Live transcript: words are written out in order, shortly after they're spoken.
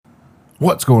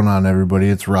What's going on, everybody?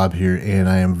 It's Rob here, and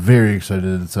I am very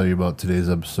excited to tell you about today's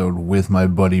episode with my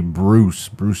buddy Bruce.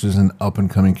 Bruce is an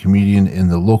up-and-coming comedian in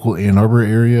the local Ann Arbor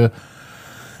area,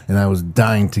 and I was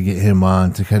dying to get him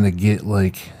on to kind of get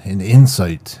like an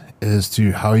insight as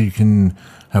to how you can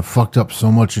have fucked up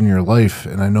so much in your life,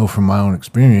 and I know from my own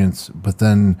experience, but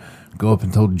then go up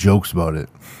and tell jokes about it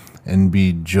and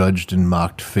be judged and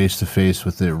mocked face-to-face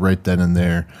with it right then and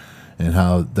there, and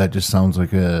how that just sounds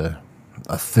like a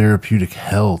therapeutic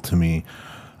hell to me.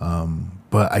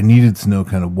 But I needed to know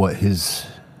kind of what his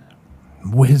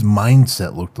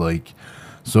mindset looked like.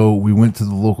 So we went to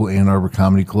the local Ann Arbor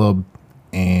Comedy Club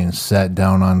and sat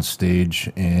down on stage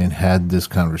and had this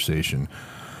conversation.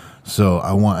 So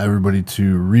I want everybody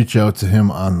to reach out to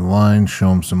him online,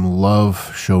 show him some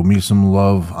love, show me some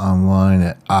love online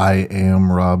at I Am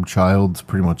Rob Childs,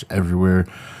 pretty much everywhere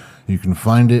you can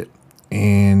find it.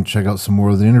 And check out some more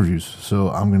of the interviews.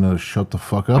 So I'm going to shut the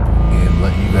fuck up and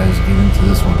let you guys get into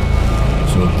this one.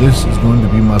 So this is going to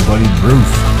be my buddy Bruce.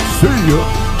 See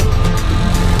ya!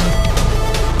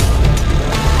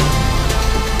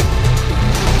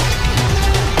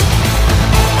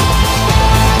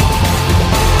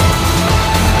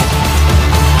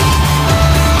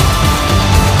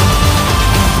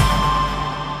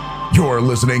 You're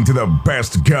listening to the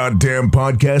best goddamn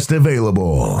podcast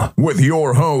available with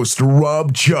your host,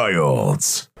 Rob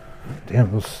Childs.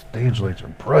 Damn, those stage lights are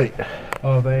bright.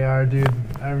 Oh, they are, dude.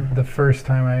 The first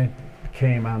time I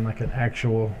came on like an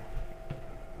actual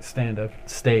stand-up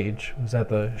stage was at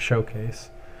the showcase,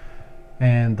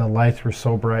 and the lights were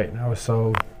so bright, and I was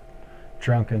so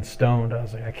drunk and stoned. I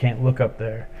was like, I can't look up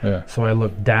there. Yeah. So I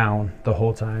looked down the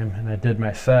whole time, and I did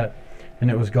my set, and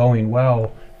it was going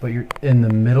well. But you're in the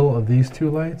middle of these two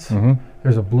lights. Mm-hmm.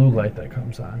 There's a blue light that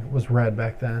comes on. It was red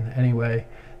back then. Anyway,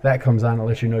 that comes on to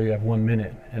let you know you have 1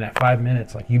 minute. And at 5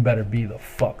 minutes, like, you better be the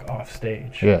fuck off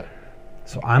stage. Yeah.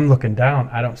 So I'm looking down.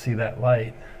 I don't see that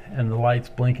light. And the light's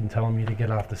blinking, telling me to get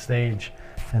off the stage.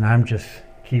 And I'm just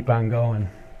keep on going.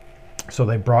 So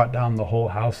they brought down the whole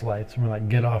house lights and were like,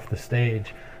 get off the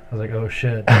stage. I was like, oh,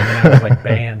 shit. And then I was, like,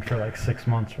 banned for, like, 6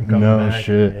 months from coming back. No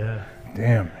shit. Yeah.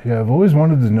 Damn. Yeah, I've always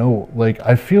wanted to know, like,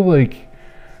 I feel like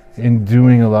in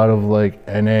doing a lot of, like,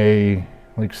 NA,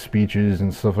 like, speeches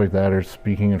and stuff like that, or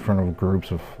speaking in front of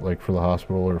groups of, like, for the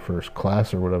hospital or for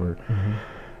class or whatever,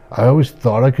 I always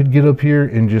thought I could get up here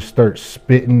and just start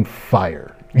spitting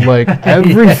fire. Like,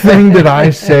 everything that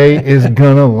I say is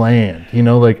gonna land, you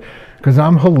know, like, because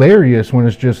I'm hilarious when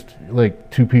it's just,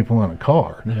 like, two people in a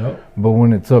car. Yep. But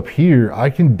when it's up here, I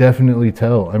can definitely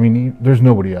tell. I mean, there's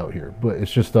nobody out here, but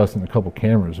it's just us and a couple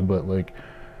cameras. But, like,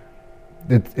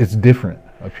 it's different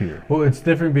up here. Well, it's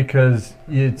different because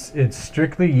it's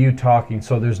strictly you talking,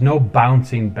 so there's no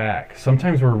bouncing back.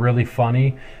 Sometimes we're really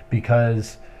funny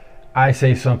because I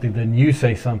say something, then you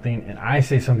say something, and I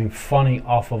say something funny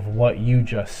off of what you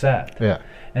just said. Yeah.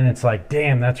 And it's like,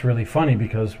 damn, that's really funny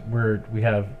because we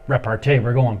have repartee.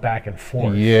 We're going back and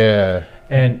forth. Yeah.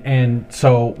 And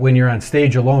so when you're on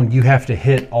stage alone, you have to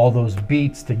hit all those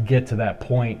beats to get to that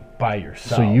point by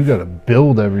yourself. So you got to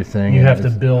build everything. You have to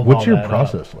build. What's all your that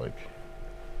process up. like?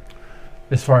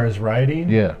 As far as writing?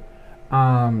 Yeah.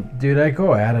 Dude, I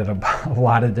go at it a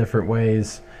lot of different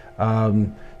ways.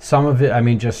 Some of it, I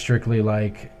mean, just strictly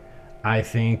like, I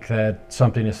think that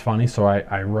something is funny, so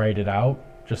I write it out.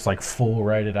 Just like full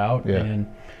write it out, yeah.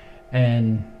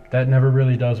 and that never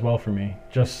really does well for me.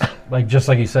 Just like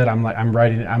you said, I'm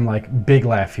writing. I'm like big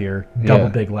laugh here, double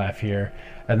big laugh here,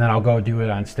 and then I'll go do it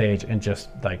on stage and just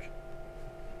like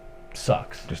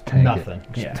sucks. Just tank nothing.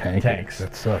 It. Just yeah, tanks.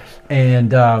 That sucks.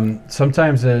 And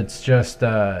sometimes it's just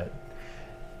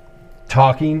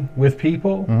talking with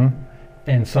people,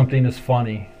 and something is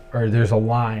funny, or there's a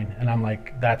line, and I'm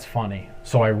like, that's funny,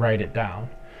 so I write it down.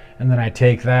 And then I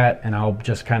take that and I'll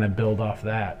just kind of build off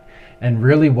that. And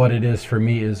really what it is for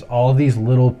me is all these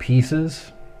little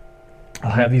pieces.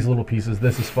 I'll have these little pieces.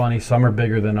 This is funny. Some are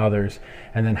bigger than others.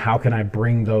 And then how can I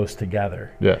bring those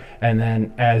together? Yeah. And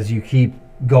then as you keep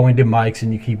going to mics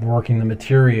and you keep working the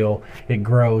material, it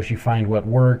grows. You find what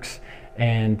works.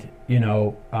 And, you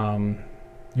know,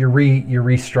 you're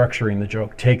restructuring the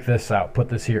joke. Take this out, put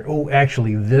this here. Oh,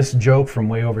 actually, this joke from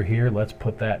way over here, let's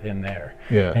put that in there.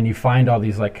 Yeah. And you find all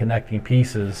these like connecting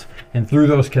pieces, and through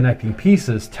those connecting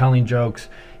pieces, telling jokes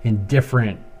in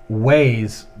different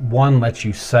ways. One lets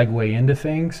you segue into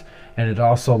things, and it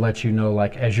also lets you know,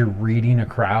 like, as you're reading a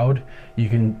crowd, you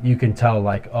can tell,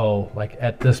 like, oh, like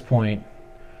at this point,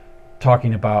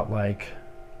 talking about like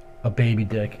a baby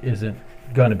dick isn't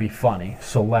gonna be funny,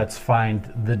 so let's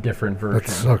find the different version. That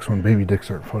sucks when baby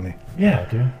dicks aren't funny. Yeah,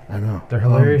 dude. I know. They're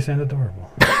hilarious and adorable.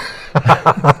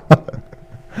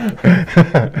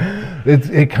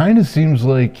 It kind of seems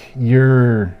like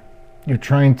you're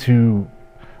trying to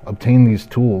obtain these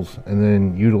tools and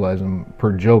then utilize them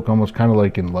per joke, almost kind of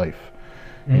like in life,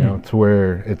 you know, to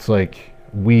where it's like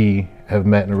we have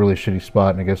met in a really shitty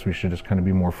spot, and I guess we should just kind of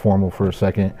be more formal for a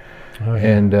second. Oh, yeah.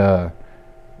 And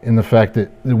in the fact that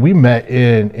we met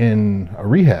in a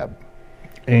rehab,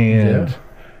 and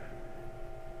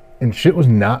shit was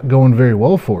not going very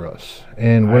well for us.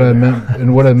 And what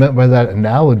I meant by that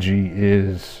analogy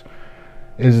is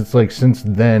it's like since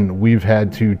then we've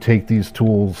had to take these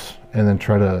tools and then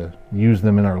try to use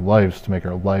them in our lives to make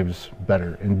our lives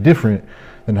better and different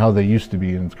than how they used to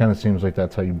be. And it kind of seems like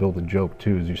that's how you build a joke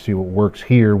too, is you see what works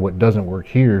here, what doesn't work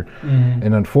here.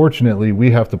 And unfortunately we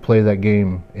have to play that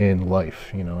game in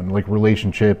life, you know, and like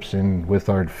relationships and with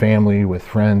our family, with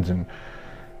friends,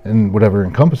 and whatever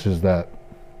encompasses that.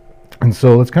 And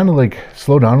so let's kind of like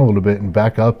slow down a little bit and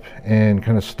back up and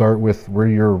kind of start with where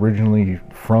you're originally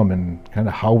from and kind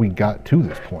of how we got to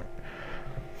this point.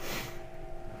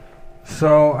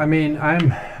 So, I mean,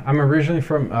 I'm originally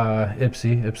from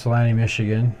Ypsilanti,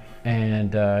 Michigan,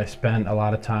 and I spent a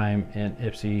lot of time in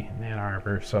Ypsi, Ann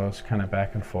Arbor, so it's kind of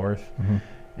back and forth.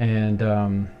 And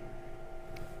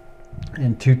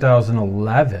in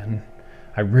 2011,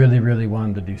 I really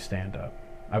wanted to do stand-up.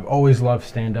 I've always loved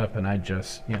stand-up, and I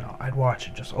just, you know, I'd watch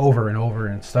it just over and over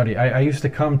and study. I used to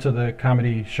come to the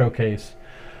comedy showcase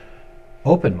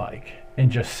open mic and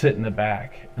just sit in the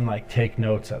back and like take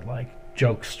notes at like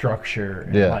joke structure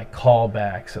and like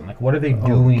callbacks and like what are they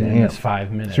doing in this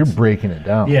 5 minutes. So you're breaking it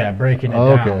down. Yeah, breaking it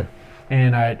down. Okay.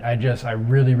 And I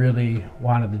really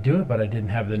wanted to do it, but I didn't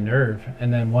have the nerve.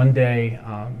 And then one day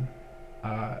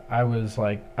I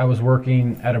was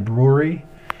working at a brewery,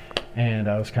 and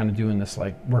I was kind of doing this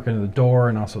like working at the door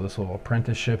and also this little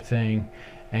apprenticeship thing.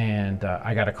 And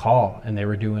I got a call, and they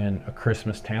were doing a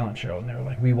Christmas talent show, and they were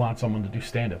like, we want someone to do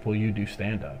stand-up. Will you do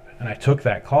stand-up? And I took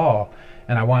that call,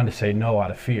 and I wanted to say no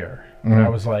out of fear. But I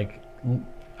was like,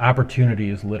 opportunity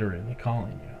is literally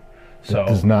calling you. So it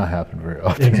does not happen very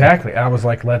often. Exactly. I was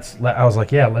like,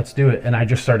 yeah, let's do it. And I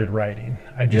just started writing.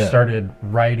 I just started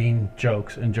writing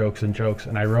jokes and jokes and jokes,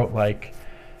 and I wrote like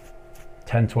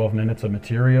 10, 12 minutes of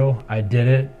material. I did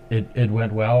it. It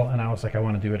went well, and I was like, I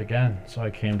want to do it again. So I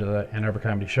came to the Ann Arbor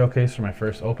Comedy Showcase for my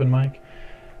first open mic.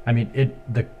 I mean,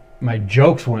 my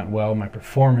jokes went well. My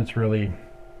performance really,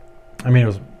 I mean, it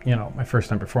was, you know, my first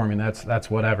time performing. That's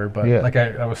whatever. But like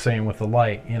I was saying with the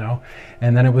light, you know,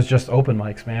 and then it was just open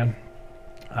mics, man.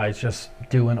 I was just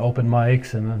doing open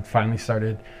mics, and then finally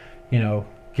started, you know,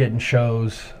 getting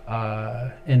shows,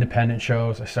 independent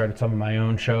shows. I started some of my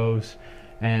own shows.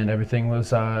 And everything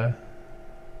was,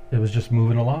 it was just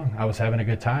moving along. I was having a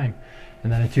good time.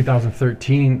 And then in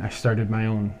 2013, I started my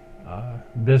own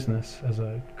business as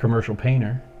a commercial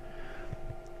painter.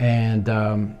 And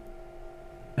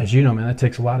as you know, man, that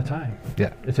takes a lot of time.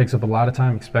 Yeah. It takes up a lot of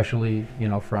time, especially, you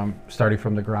know, from starting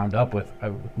from the ground up with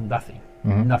nothing.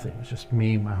 Nothing. It was just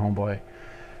me, my homeboy,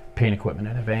 paint equipment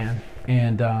in a van.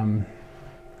 And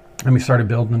we started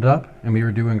building it up, and we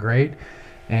were doing great.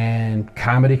 And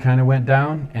comedy kind of went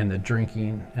down, and the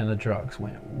drinking and the drugs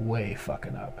went way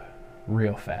fucking up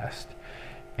real fast.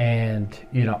 And,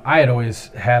 you know, I had always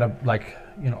had a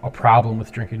problem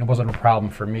with drinking. It wasn't a problem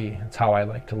for me. It's how I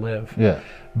like to live. Yeah.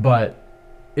 But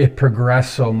it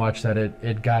progressed so much that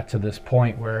it got to this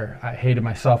point where I hated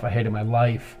myself. I hated my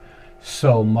life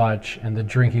so much, and the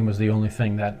drinking was the only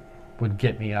thing that would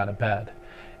get me out of bed.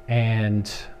 And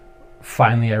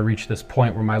finally I reached this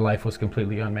point where my life was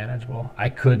completely unmanageable. I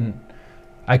could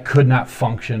not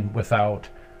function without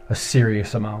a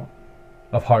serious amount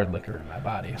of hard liquor in my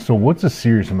body. So what's a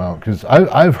serious amount? Because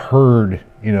I've heard,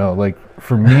 you know, like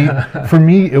for me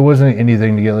it wasn't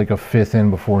anything to get like a fifth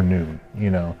in before noon, you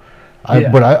know.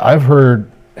 But I've heard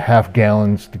half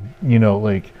gallons, you know,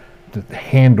 like the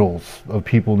handles of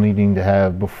people needing to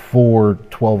have before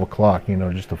 12 o'clock, you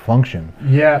know, just to function.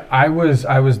 Yeah, I was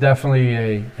definitely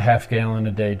a half gallon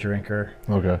a day drinker.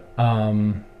 Okay.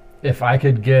 If I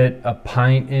could get a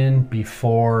pint in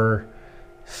before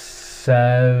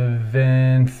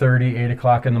 7:30, 8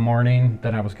 o'clock in the morning,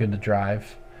 then I was good to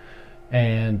drive.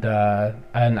 And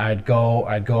I'd go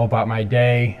about my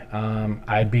day.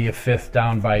 I'd be a fifth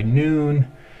down by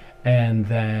noon, and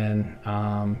then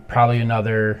probably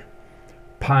another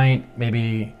pint,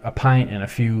 maybe a pint and a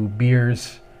few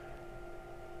beers,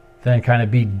 then kind of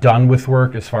be done with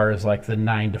work as far as like the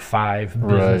 9 to 5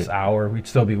 business hour. We'd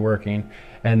still be working.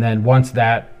 And then once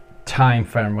that time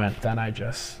frame went, then I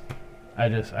just I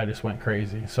just went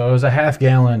crazy. So it was a half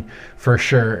gallon for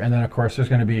sure, and then of course there's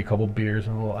going to be a couple beers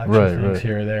and a little extra things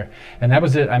here or there, and that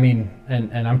was it. I mean,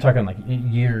 and I'm talking like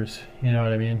years. You know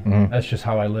what I mean? That's just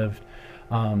how I lived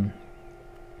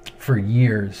for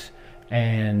years,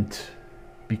 and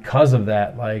because of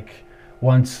that, like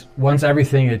once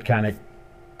everything had kind of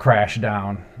crashed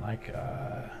down, like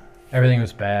everything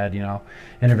was bad. You know,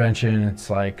 intervention.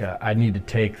 It's like I need to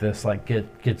take this like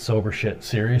get sober shit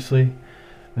seriously.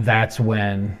 That's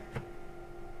when,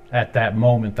 at that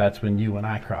moment, that's when you and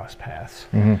I crossed paths.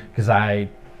 Because I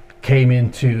came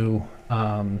into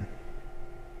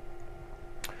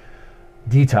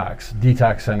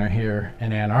detox center here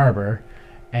in Ann Arbor,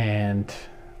 and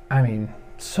I mean,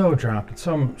 so drunk and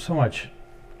so much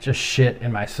just shit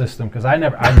in my system because I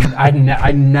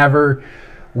never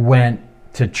went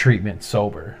to treatment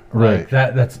sober. Right.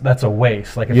 Like that's a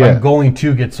waste. Like if I'm going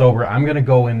to get sober, I'm gonna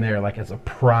go in there like as a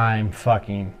prime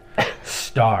fucking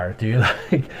star, dude.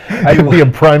 Like I'd be a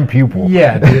prime pupil.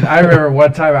 Yeah, dude. I remember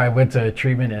one time I went to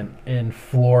treatment in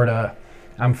Florida.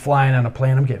 I'm flying on a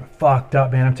plane. I'm getting fucked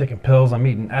up, man. I'm taking pills. I'm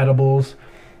eating edibles.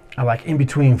 I like in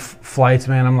between flights,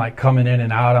 man. I'm like coming in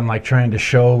and out. I'm like trying to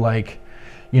show like,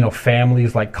 you know,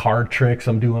 families like card tricks.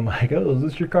 I'm doing like, oh, is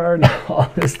this your card? And all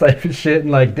this type of shit.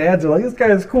 And like dads are like, this guy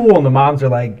is cool. And the moms are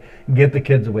like, get the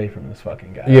kids away from this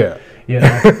fucking guy. Yeah. You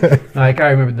know, like I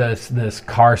remember this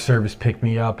car service picked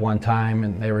me up one time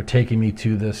and they were taking me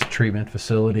to this treatment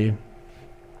facility.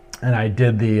 And I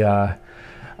did the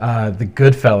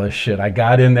Goodfellas shit. I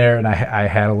got in there and I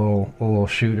had a little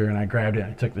shooter and I grabbed it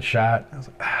and I took the shot. I was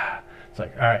like, it's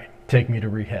like, all right, take me to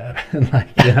rehab. And like,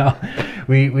 you know,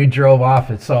 we drove off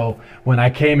it. So when I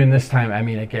came in this time, I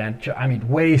mean,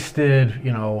 wasted,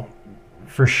 you know,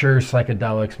 for sure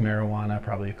psychedelics, marijuana,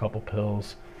 probably a couple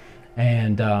pills.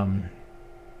 And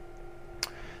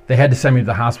they had to send me to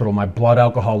the hospital. My blood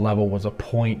alcohol level was a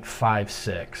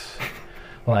 0.56.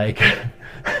 Like,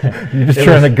 you're just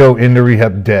trying to go into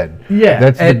rehab dead. Yeah.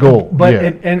 That's the goal. But,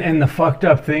 and the fucked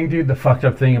up thing, dude, the fucked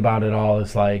up thing about it all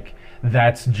is like,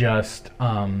 that's just,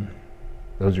 that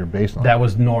was your baseline. That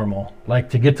was normal. Like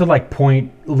to get to like a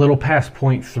little past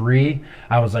 0.3,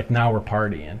 I was like, now we're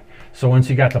partying. So once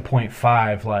you got to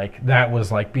 0.5, like that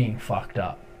was like being fucked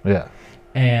up. Yeah.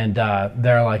 And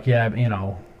they're like, yeah, you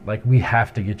know, like we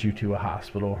have to get you to a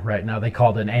hospital right now. They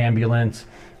called an ambulance.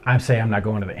 I'm saying I'm not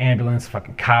going to the ambulance.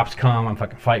 Fucking cops come. I'm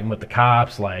fucking fighting with the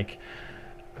cops. Like,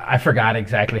 I forgot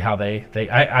exactly how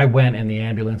I went in the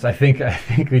ambulance. I think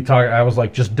we talked. I was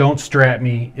like, just don't strap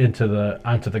me onto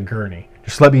the gurney.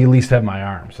 Just let me at least have my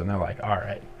arms. And they're like, all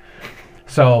right.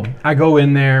 So I go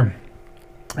in there,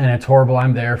 and it's horrible.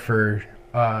 I'm there for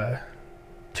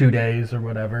 2 days or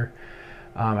whatever.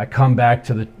 I come back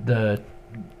to the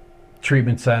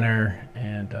treatment center,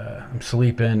 and I'm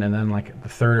sleeping. And then like the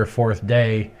third or fourth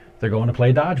day, they're going to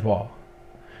play dodgeball.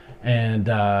 And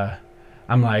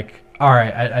I'm like, all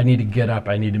right, I need to get up.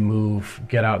 I need to move,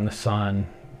 get out in the sun.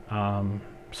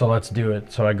 So let's do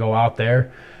it. So I go out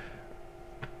there.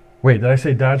 Wait, did I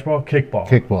say dodgeball? Kickball.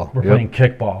 Kickball. We're playing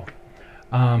kickball.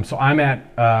 So I'm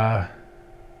at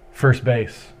first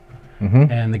base,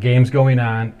 and the game's going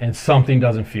on, and something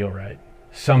doesn't feel right.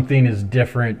 Something is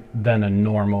different than a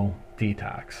normal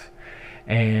detox.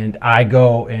 And I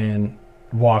go and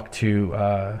walk to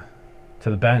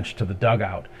the bench, to the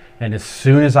dugout. And as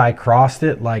soon as I crossed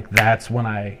it, like that's when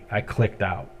I clicked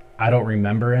out. I don't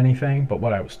remember anything, but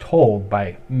what I was told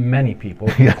by many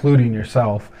people, including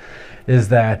yourself, is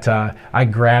that I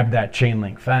grabbed that chain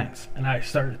link fence and I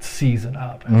started seizing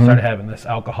up. I started having this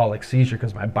alcoholic seizure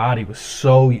because my body was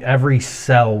every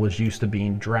cell was used to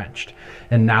being drenched.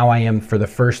 And now I am, for the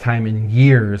first time in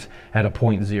years, at a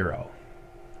 0.0.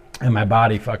 And my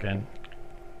body fucking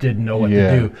didn't know what to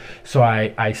do. So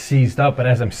I seized up, but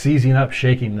as I'm seizing up,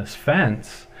 shaking this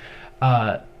fence,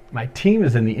 my team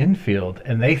is in the infield,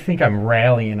 and they think I'm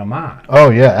rallying them on. Oh,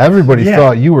 yeah. Everybody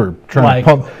thought you were trying to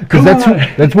pump. Because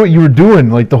that's what you were doing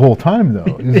like the whole time,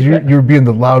 though. Is you were being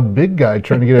the loud big guy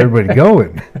trying to get everybody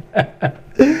going.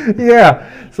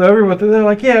 Yeah. So everyone, they're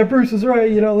like, yeah, Bruce is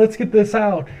right. You know, let's get this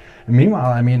out. And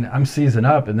meanwhile, I mean, I'm seizing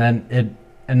up, and then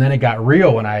it got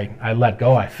real when I let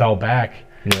go. I fell back.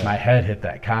 Yeah. My head hit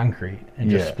that concrete and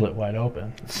just split wide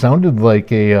open. It sounded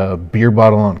like a beer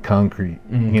bottle on concrete.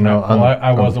 You know,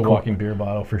 I was a walking beer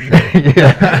bottle for sure.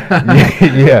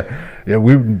 Yeah.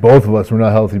 We both of us were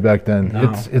not healthy back then.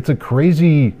 No. It's a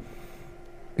crazy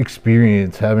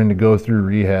experience having to go through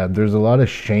rehab. There's a lot of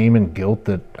shame and guilt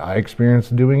that I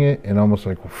experienced doing it, and almost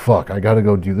like, well, fuck, I got to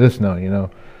go do this now, you know.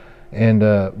 And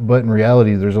but in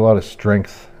reality, there's a lot of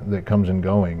strength that comes in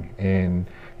going, and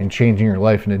and changing your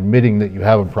life and admitting that you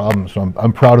have a problem. So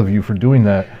I'm proud of you for doing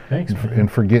that. Thanks, and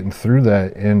for getting through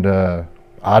that. And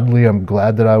oddly, I'm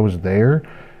glad that I was there.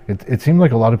 It seemed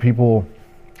like a lot of people,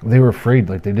 they were afraid,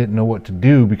 like they didn't know what to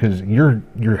do because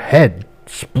your head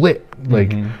split,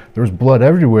 like there was blood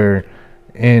everywhere.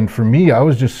 And for me, I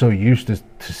was just so used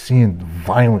to seeing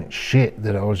violent shit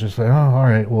that I was just like, oh, all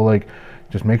right, well, like,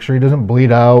 just make sure he doesn't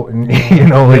bleed out and,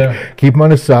 keep him on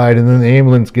his side. And then the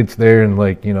ambulance gets there and,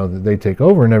 like, they take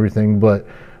over and everything. But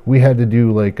we had to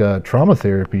do, like, trauma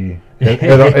therapy at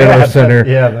our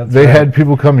center. They had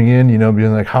people coming in,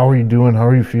 being like, how are you doing? How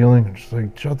are you feeling? I'm just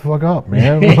like, shut the fuck up,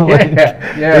 man.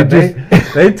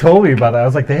 They told me about that. I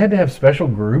was like, they had to have special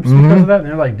groups because of that. And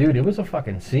they're like, dude, it was a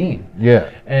fucking scene. Yeah.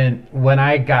 And when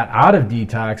I got out of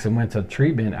detox and went to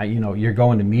treatment, you're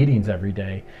going to meetings every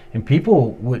day. And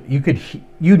people would,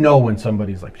 when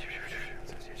somebody's like,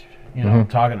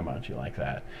 talking about you like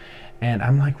that. And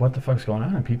I'm like, what the fuck's going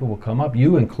on? And people will come up,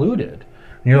 you included.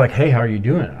 And you're like, hey, how are you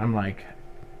doing? I'm like,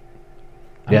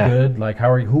 I'm good. Like, how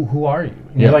are you? Who are you?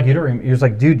 And you're like, you don't. You're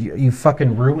like, dude, you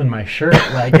fucking ruined my shirt.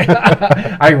 Like,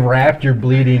 I wrapped your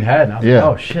bleeding head. And I was like,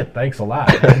 oh shit, thanks a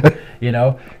lot.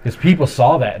 Because people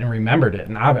saw that and remembered it.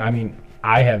 And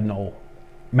I have no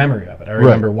memory of it. I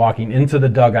remember walking into the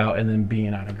dugout and then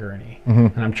being on a gurney.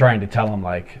 And I'm trying to tell them,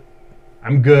 like,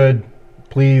 I'm good.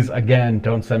 Please, again,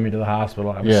 don't send me to the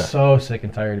hospital. I'm so sick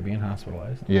and tired of being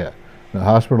hospitalized. Yeah.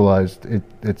 Hospitalized,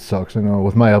 it sucks. I know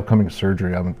with my upcoming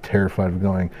surgery, I'm terrified of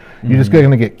going. You're just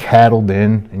going to get cattled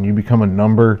in, and you become a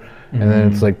number, and then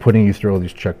it's like putting you through all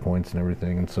these checkpoints and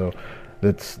everything. And so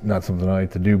that's not something I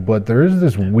like to do. But there is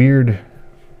this weird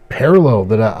parallel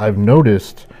that I've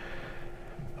noticed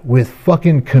with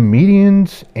fucking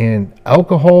comedians and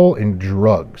alcohol and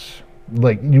drugs.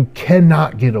 Like, you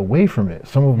cannot get away from it.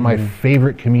 Some of my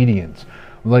favorite comedians,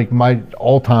 like my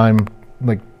all-time,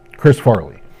 like Chris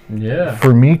Farley. Yeah.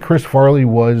 For me, Chris Farley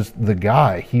was the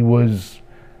guy. He was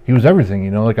everything,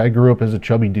 Like, I grew up as a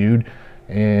chubby dude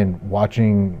and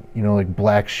watching, like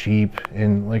Black Sheep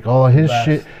and like all of his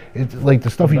shit. It's like the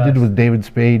stuff he did with David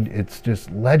Spade. It's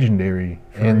just legendary.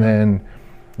 And then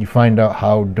you find out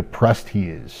how depressed he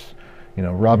is.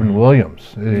 Robin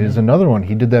Williams is another one.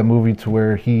 He did that movie to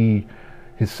where his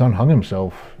son hung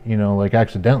himself, like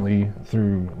accidentally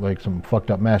through like some fucked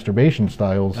up masturbation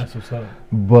styles. That's what's up.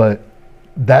 But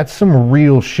that's some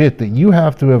real shit that you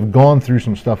have to have gone through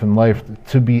some stuff in life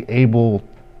to be able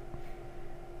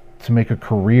to make a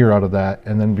career out of that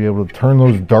and then be able to turn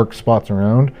those dark spots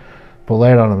around, put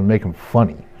light on them and make them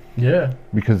funny. Yeah.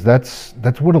 Because that's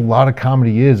what a lot of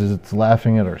comedy is it's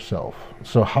laughing at ourselves.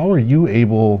 So how are you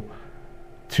able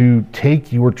to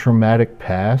take your traumatic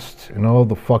past and all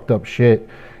the fucked up shit,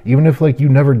 even if like you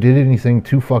never did anything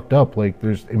too fucked up, like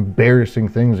there's embarrassing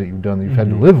things that you've done that you've had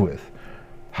to live with.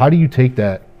 How do you take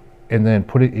that and then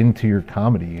put it into your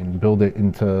comedy and build it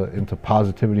into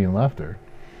positivity and laughter?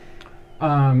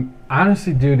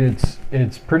 Honestly, dude,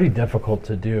 it's pretty difficult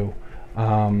to do.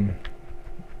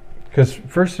 Because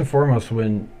first and foremost,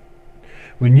 when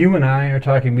you and I are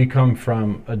talking, we come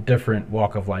from a different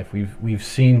walk of life. We've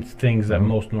seen things that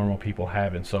most normal people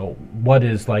haven't. So what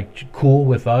is like cool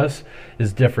with us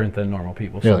is different than normal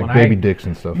people. Yeah, so like baby dicks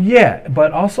and stuff. Yeah,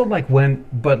 but also like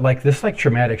like this like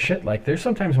traumatic shit. Like there's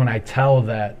sometimes when I tell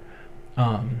that,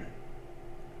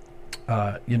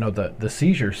 the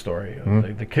seizure story,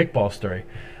 the kickball story,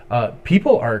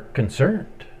 people are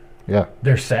concerned. Yeah,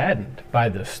 they're saddened by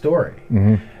this story,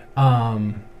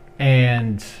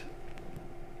 and.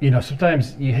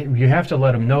 Sometimes you have to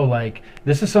let them know, like,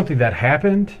 this is something that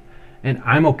happened, and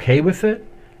I'm okay with it,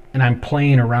 and I'm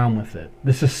playing around with it.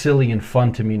 This is silly and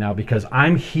fun to me now because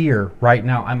I'm here right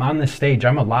now. I'm on this stage.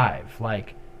 I'm alive.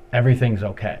 Like, everything's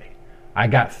okay. I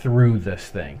got through this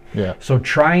thing. Yeah. So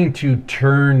trying to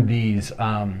turn these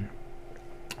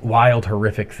wild,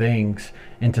 horrific things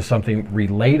into something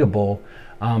relatable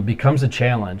becomes a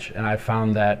challenge, and I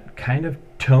found that kind of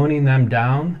toning them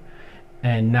down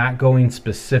and not going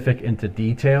specific into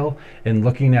detail and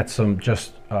looking at some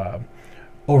just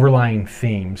overlying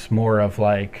themes, more of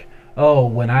like, oh,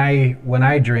 when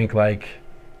I drink, like,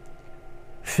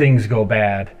 things go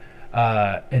bad,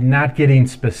 and not getting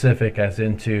specific as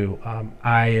into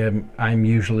I'm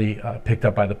usually picked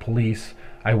up by the police.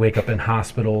 I wake up in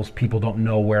hospitals. People don't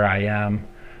know where I am.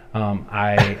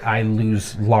 I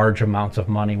lose large amounts of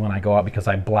money when I go out because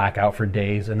I black out for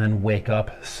days and then wake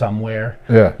up somewhere.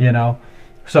 Yeah.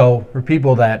 So for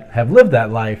people that have lived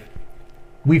that life,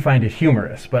 we find it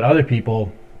humorous, but other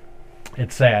people,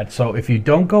 it's sad. So if you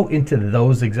don't go into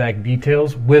those exact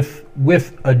details with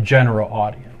a general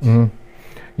audience,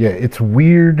 yeah, it's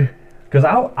weird because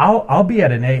I'll be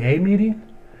at an AA meeting,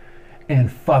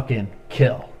 and fucking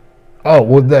kill. Oh,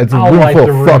 well, that's a room full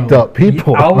of fucked up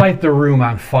people. I'll light the room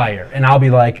on fire, and I'll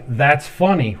be like, that's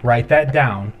funny, write that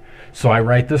down. So I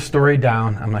write this story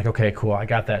down. I'm like, okay, cool, I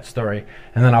got that story.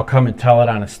 And then I'll come and tell it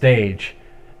on a stage,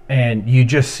 and you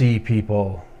just see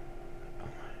people.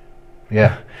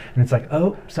 Yeah. And it's like,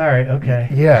 oh, sorry, okay.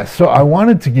 Yeah, so I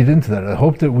wanted to get into that. I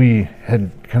hope that we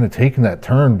had kind of taken that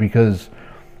turn because,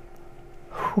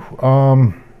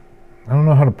 I don't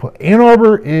know how to put. Ann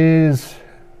Arbor is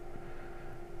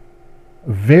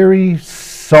very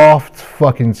soft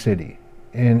fucking city,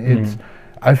 and it's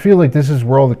I feel like this is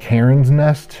where all the Karens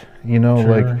nest, you know,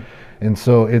 Sure. like, and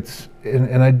so it's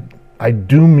and I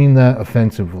do mean that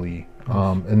offensively,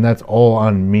 and that's all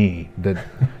on me. That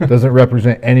doesn't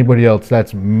represent anybody else.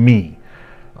 That's me.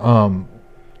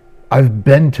 I've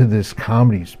been to this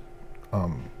comedy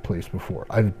place before.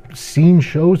 I've seen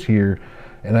shows here,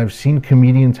 and I've seen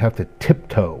comedians have to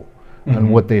tiptoe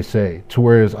on what they say. To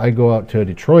whereas I go out to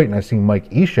Detroit and I see Mike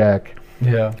Eshak,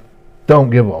 Yeah, don't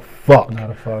give a fuck.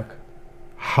 not a fuck.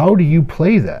 How do you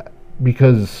play that?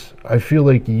 Because I feel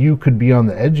like you could be on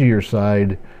the edge of your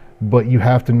side, but you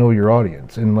have to know your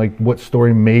audience. And like what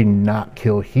story may not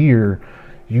kill here,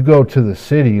 you go to the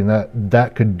city and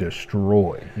that could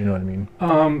destroy. You know what I mean?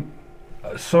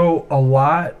 So a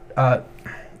lot,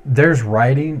 there's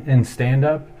writing in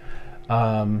stand-up.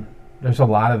 There's a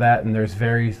lot of that, and there's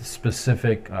very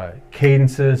specific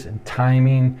cadences and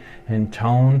timing and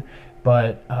tone.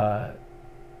 But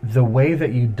the way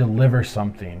that you deliver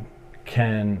something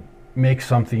can make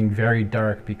something very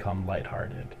dark become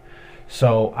lighthearted.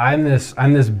 So I'm this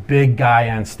big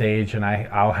guy on stage, and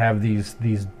I'll have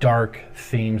these dark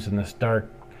themes and this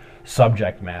dark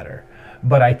subject matter.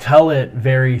 But I tell it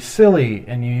very silly,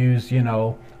 and you use,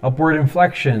 upward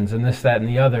inflections and this, that, and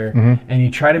the other, and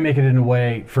you try to make it in a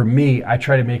way, for me, I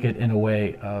try to make it in a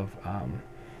way of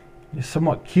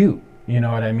somewhat cute, you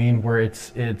know what I mean? Where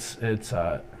it's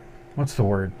what's the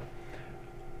word?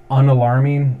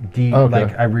 Unalarming, Okay.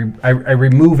 like I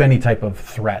remove any type of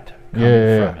threat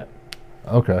coming from it.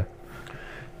 Okay.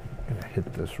 I'm gonna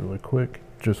hit this really quick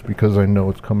just because I know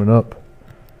it's coming up,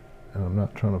 and I'm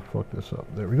not trying to fuck this up.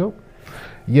 There we go.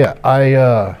 Yeah,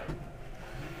 I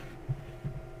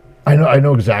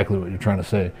know exactly what you're trying to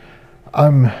say.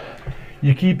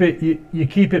 You keep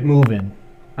it moving.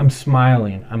 I'm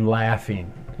smiling. I'm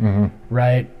laughing.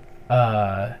 Right?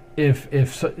 If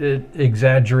it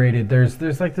exaggerated,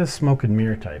 there's like this smoke and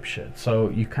mirror type shit. So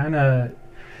you kind of,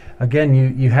 again,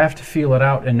 you have to feel it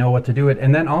out and know what to do it.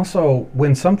 And then also,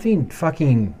 when something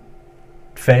fucking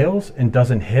fails and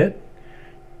doesn't hit,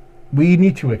 we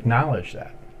need to acknowledge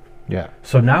that. Yeah.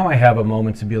 So now I have a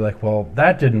moment to be like, well,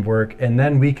 that didn't work. And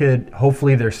then we could,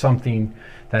 hopefully there's something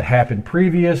that happened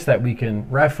previous that we can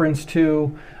reference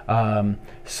to,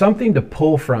 something to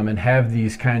pull from and have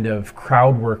these kind of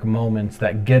crowd work moments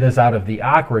that get us out of the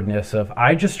awkwardness of,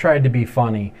 I just tried to be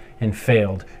funny and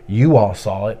failed. You all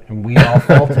saw it and we all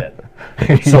felt it.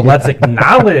 So let's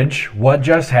acknowledge what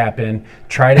just happened,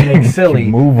 try to make silly,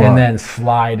 and then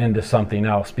slide into something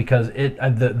else. Because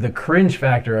the cringe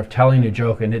factor of telling a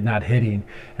joke and it not hitting,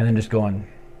 and then just going,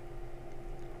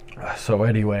 so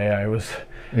anyway, I was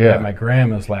at my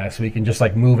grandma's last week, and just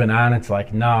like moving on, it's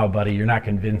like, no, buddy, you're not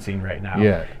convincing right now.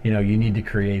 Yeah. You need to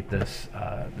create this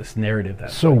this narrative.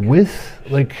 That's so with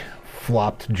like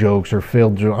flopped jokes or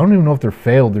failed jokes, I don't even know if they're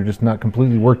failed, they're just not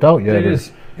completely worked out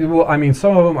yet. Well, I mean,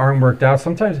 some of them aren't worked out.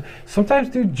 Sometimes,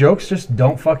 dude, jokes just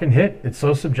don't fucking hit. It's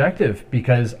so subjective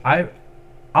because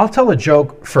I'll tell a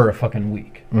joke for a fucking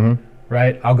week,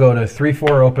 right? I'll go to 3-4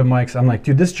 open mics. I'm like,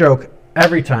 dude, this joke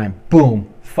every time,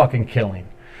 boom, fucking killing.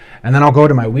 And then I'll go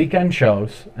to my weekend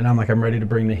shows, and I'm like, I'm ready to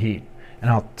bring the heat.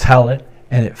 And I'll tell it,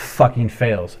 and it fucking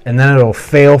fails. And then it'll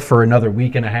fail for another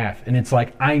week and a half. And it's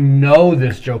like, I know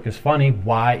this joke is funny.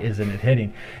 Why isn't it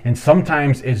hitting? And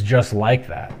sometimes it's just like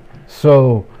that.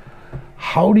 So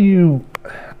how do you,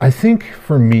 I think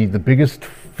for me, the biggest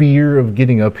fear of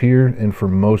getting up here, and for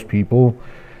most people,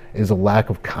 is a lack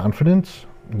of confidence.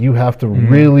 You have to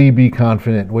really be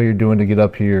confident what you're doing to get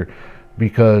up here,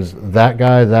 because that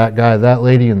guy, that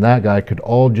lady, and that guy could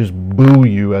all just boo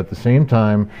you at the same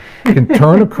time, can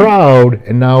turn a crowd,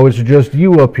 and now it's just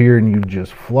you up here and you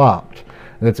just flopped.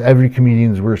 That's every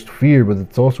comedian's worst fear, but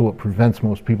it's also what prevents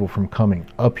most people from coming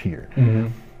up here.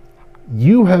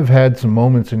 You have had some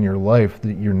moments in your life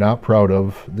that you're not proud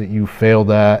of, that you failed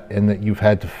at, and that you've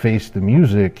had to face the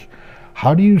music.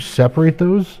 How do you separate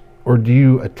those, or do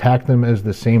you attack them as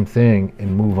the same thing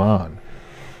and move on?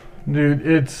 Dude,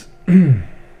 it's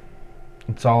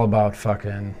all about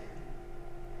fucking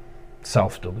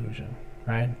self-delusion,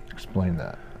 right? Explain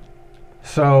that.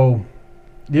 So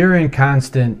you're in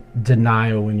constant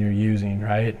denial when you're using,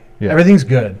 right? Yeah. Everything's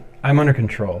good. I'm under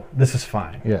control. This is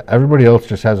fine. Yeah, everybody else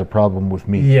just has a problem with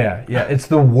me. Yeah. It's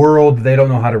the world. They don't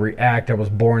know how to react. I was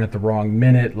born at the wrong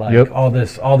minute. Like all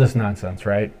this nonsense,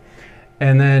 right?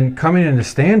 And then coming into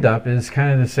stand-up is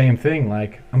kind of the same thing.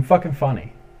 Like, I'm fucking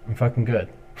funny. I'm fucking good.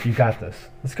 You got this.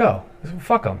 Let's go.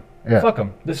 Fuck them. Yeah. Fuck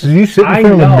them. So you sit in front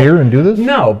of the mirror and do this?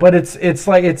 No, but it's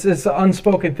like it's an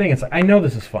unspoken thing. It's like, I know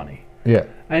this is funny. Yeah.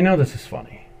 I know this is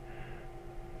funny.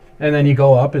 And then you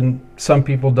go up, and some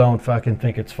people don't fucking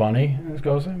think it's funny. And it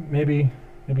goes, maybe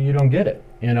you don't get it,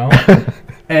 you know.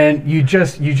 And you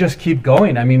just keep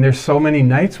going. I mean, there's so many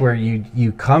nights where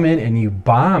you come in and you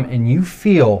bomb, and you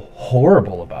feel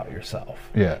horrible about yourself.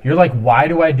 Yeah. You're like, why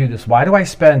do I do this? Why do I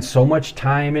spend so much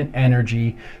time and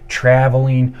energy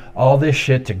traveling, all this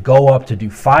shit to go up to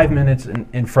do 5 minutes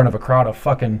in front of a crowd of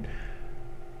fucking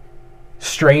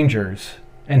strangers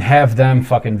and have them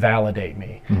fucking validate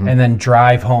me, and then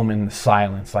drive home in the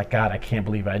silence like, God, I can't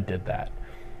believe I did that.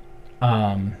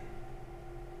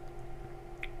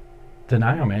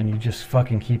 Denial, man. You just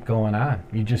fucking keep going on.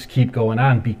 You just keep going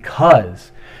on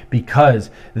because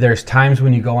there's times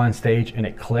when you go on stage and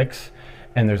it clicks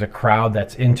and there's a crowd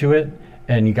that's into it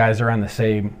and you guys are on the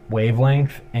same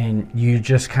wavelength and you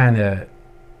just kind of,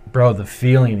 bro, the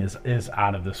feeling is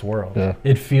out of this world. Yeah.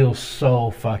 It feels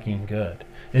so fucking good.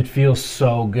 It feels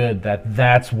so good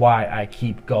that's why I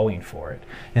keep going for it.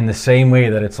 In the same way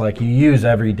that it's like you use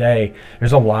every day,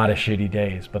 there's a lot of shitty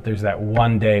days, but there's that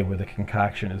one day where the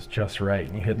concoction is just right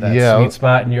and you hit that sweet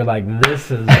spot and you're like,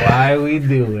 this is why we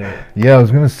do it. Yeah, I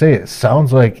was going to say, it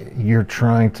sounds like you're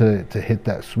trying to hit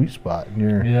that sweet spot. And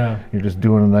you're just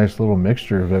doing a nice little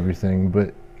mixture of everything.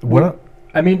 But what...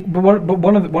 But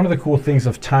one of the cool things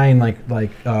of tying like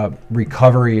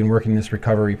recovery and working this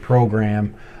recovery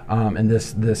program and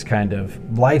this kind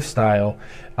of lifestyle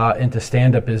into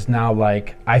stand-up is now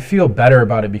like I feel better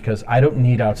about it because I don't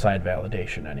need outside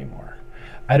validation anymore.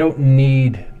 I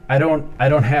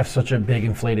don't have such a big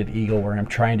inflated ego where I'm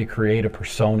trying to create a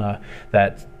persona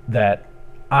that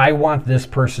I want this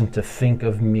person to think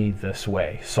of me this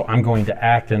way, so I'm going to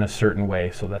act in a certain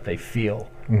way so that they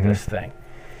feel this thing.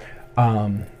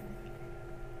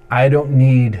 I don't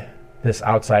need this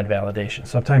outside validation.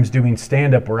 Sometimes doing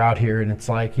stand-up, we're out here and it's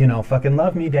like, fucking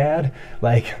love me, Dad.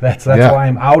 Like that's why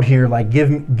I'm out here. Like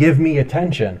give me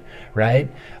attention,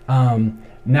 right?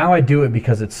 Now I do it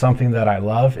because it's something that I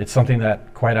love. It's something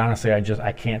that, quite honestly,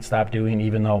 I can't stop doing,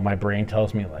 even though my brain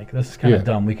tells me like this is kind of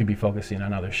dumb. We could be focusing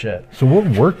on other shit. So what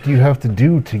work do you have to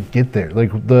do to get there?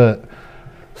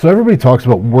 So everybody talks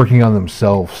about working on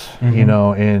themselves,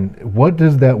 and what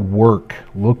does that work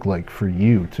look like for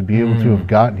you to be able to have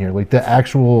gotten here? Like the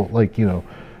actual,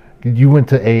 you went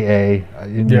to AA,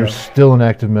 and you're still an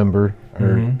active member,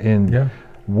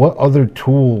 what other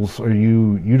tools are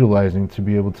you utilizing to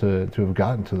be able to have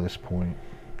gotten to this point?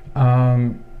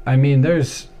 I mean,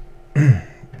 there's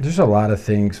a lot of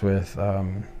things with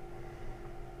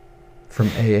from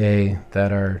AA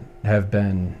that have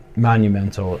been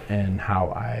monumental in how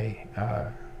I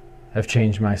have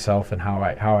changed myself and how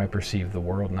I perceive the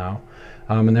world now.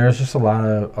 And there's just a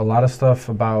lot of stuff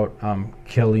about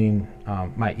killing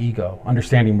my ego,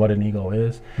 understanding what an ego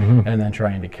is, and then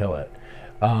trying to kill it.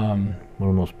 One of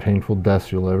the most painful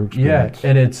deaths you'll ever experience. Yeah,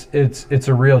 and it's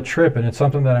a real trip, and it's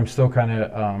something that I'm still kind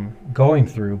of going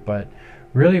through. But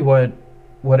really, what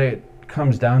it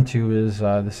comes down to is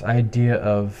this idea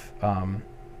of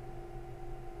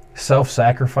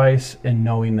self-sacrifice and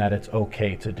knowing that it's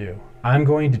okay to do. I'm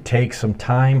going to take some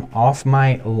time off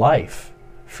my life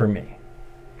for me.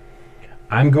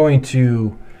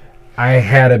 I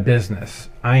had a business.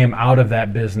 I am out of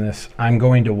that business. I'm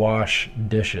going to wash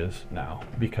dishes now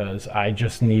because I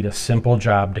just need a simple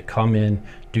job to come in,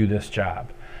 do this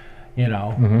job.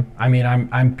 I mean,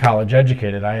 I'm college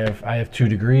educated. I have 2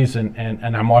 degrees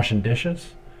and I'm washing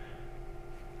dishes.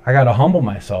 I got to humble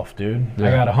myself, dude. Yeah.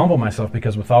 I got to humble myself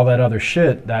because with all that other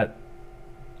shit,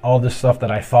 all this stuff that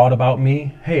I thought about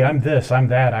me, hey, I'm this, I'm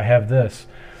that, I have this,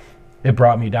 it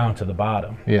brought me down to the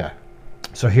bottom. Yeah.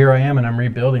 So here I am and I'm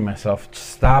rebuilding myself.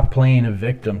 Stop playing a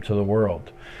victim to the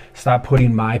world. Stop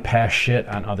putting my past shit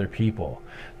on other people.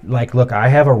 Like, look, I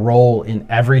have a role in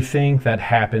everything that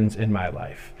happens in my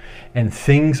life. And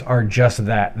things are just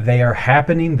that. They are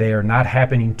happening. They are not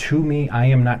happening to me. I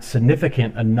am not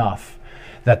significant enough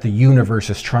that the universe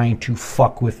is trying to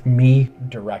fuck with me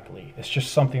directly. It's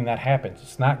just something that happens.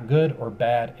 It's not good or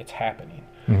bad. It's happening.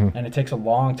 And it takes a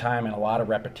long time and a lot of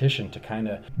repetition to kind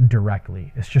of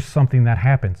directly. It's just something that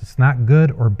happens. It's not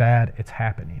good or bad. It's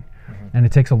happening. And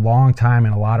it takes a long time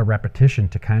and a lot of repetition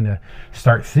to kind of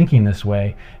start thinking this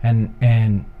way.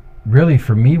 And really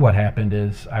for me what happened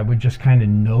is I would just kind of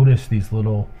notice these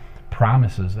little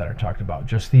promises that are talked about,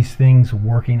 just these things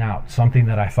working out, something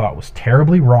that I thought was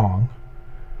terribly wrong.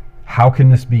 How can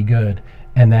this be good?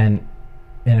 And then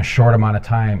in a short amount of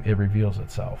time it reveals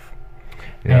itself.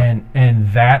 And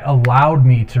that allowed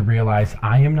me to realize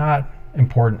I am not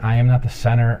important. I am not the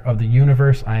center of the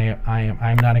universe.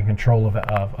 I'm not in control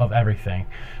of everything.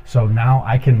 So now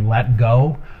I can let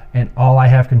go, and all I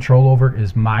have control over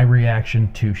is my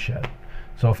reaction to shit.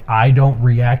 So if I don't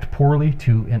react poorly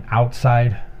to an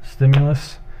outside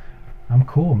stimulus, I'm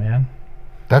cool, man.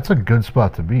 That's a good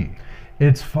spot to be.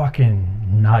 It's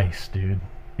fucking nice, dude.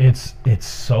 It's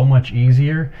so much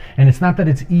easier, and it's not that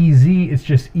it's easy, it's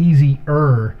just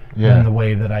easier than the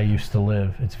way that I used to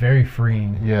live. It's very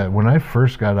freeing. Yeah, when I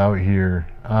first got out here,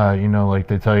 you know, like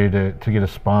they tell you to get a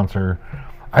sponsor.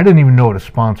 I didn't even know what a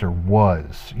sponsor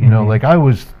was. You know, like I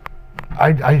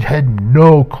had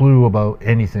no clue about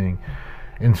anything.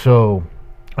 And so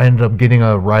I ended up getting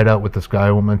a ride out with this guy,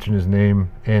 I won't mention his name,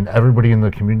 and everybody in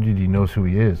the community knows who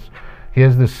he is. He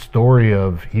has this story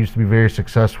of, he used to be very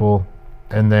successful,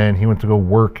 and then he went to go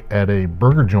work at a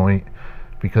burger joint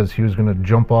because he was going to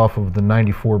jump off of the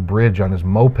 94 bridge on his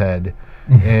moped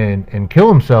and kill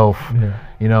himself,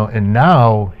 you know, and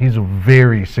now he's a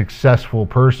very successful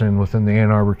person within the Ann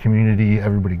Arbor community.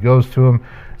 Everybody goes to him.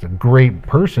 He's a great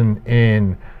person,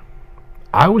 and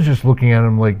I was just looking at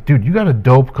him like, dude, you got a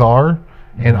dope car,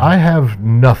 and I have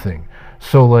nothing.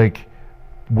 So, like,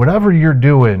 whatever you're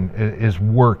doing is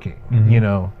working, you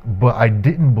know, but I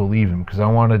didn't believe him because I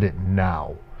wanted it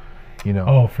now, you know.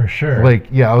 Oh, for sure. Like,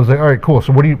 yeah, I was like, all right, cool.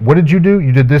 So what did you do?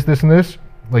 You did this, this, and this?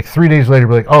 Like 3 days later,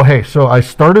 be like, oh, hey, so I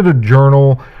started a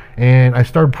journal and I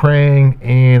started praying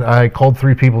and I called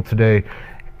 3 people today.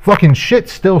 Fucking shit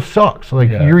still sucks. Like,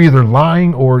 you're either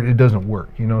lying or it doesn't work,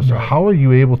 you know. So how are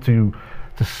you able to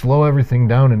slow everything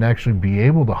down and actually be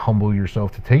able to humble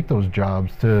yourself to take those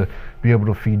jobs, to be able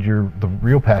to feed the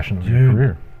real passion of your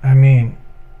career? I mean,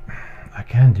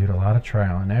 again, dude, a lot of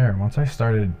trial and error. Once I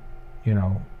started, you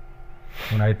know,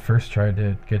 when I first tried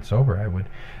to get sober,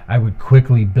 I would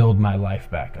quickly build my life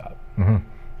back up,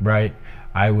 right?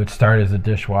 I would start as a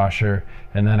dishwasher,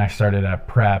 and then I started at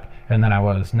prep, and then I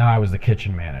was the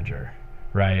kitchen manager,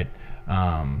 right?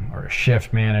 Or a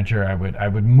shift manager. I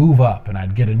would move up, and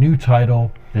I'd get a new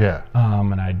title.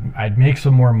 And I'd make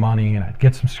some more money, and I'd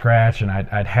get some scratch, and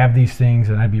I'd have these things,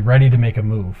 and I'd be ready to make a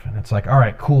move. And it's like, all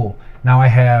right, cool. Now I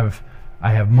have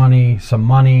money, some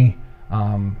money.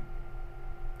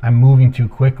 I'm moving too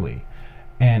quickly,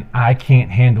 and I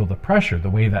can't handle the pressure. The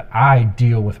way that I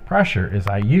deal with pressure is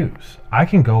I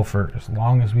can go for as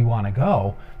long as we want to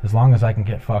go, as long as I can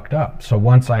get fucked up. So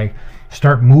once I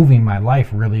start moving my life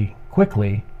really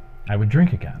quickly, I would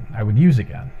drink again, I would use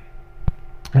again,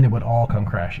 and it would all come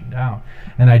crashing down.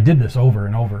 And I did this over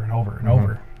and over and over and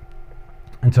over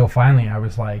until finally I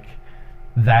was like,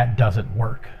 that doesn't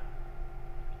work.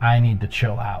 I need to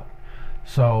chill out.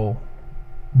 So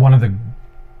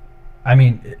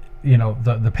you know,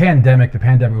 the pandemic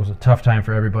was a tough time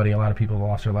for everybody. A lot of people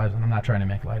lost their lives, and I'm not trying to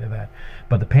make light of that,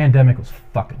 but the pandemic was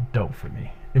fucking dope for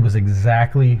me. It was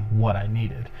exactly what I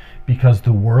needed, because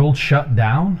the world shut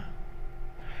down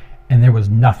and there was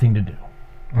nothing to do.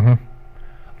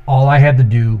 All I had to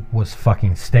do was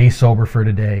fucking stay sober for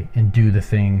today and do the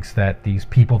things that these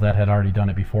people that had already done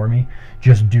it before me,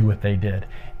 just do what they did.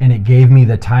 And it gave me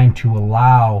the time to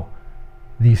allow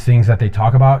these things that they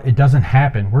talk about. It doesn't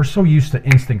happen. We're so used to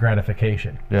instant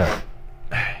gratification.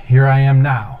 Here I am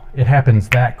now. It happens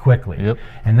that quickly.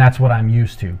 And that's what I'm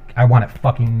used to. I want it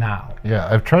fucking now.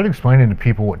 I've tried explaining to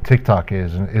people what TikTok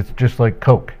is, and it's just like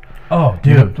Coke. Oh,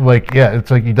 dude. You know, like,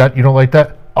 it's like, you don't like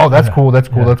that? Oh, that's cool, that's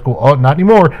cool, that's cool. Oh, not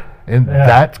anymore. And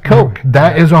that's Coke.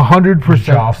 That is 100%. Your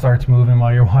jaw starts moving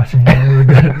while you're watching it.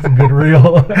 It's a good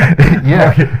reel.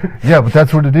 But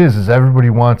that's what it is everybody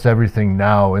wants everything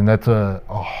now, and that's a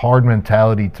hard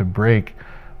mentality to break.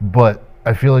 But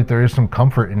I feel like there is some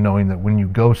comfort in knowing that when you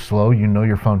go slow, you know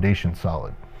your foundation's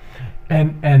solid.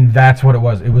 And that's what it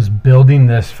was. It was building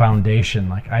this foundation.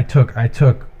 Like, I took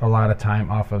a lot of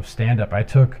time off of stand-up. I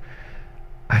took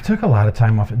a lot of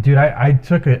time off. Dude, I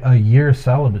took a year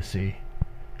celibacy,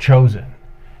 chosen.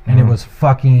 And it was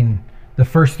fucking, the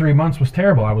first 3 months was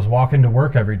terrible. I was walking to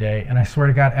work every day, and I swear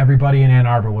to God, everybody in Ann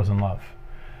Arbor was in love.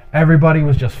 Everybody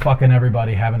was just fucking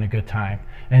everybody, having a good time.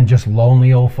 And just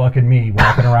lonely old fucking me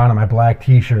walking around in my black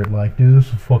t-shirt like, dude, this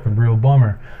is a fucking real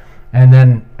bummer. And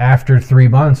then after 3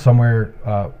 months, somewhere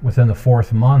within the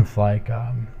 4th month, like,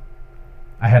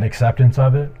 I had acceptance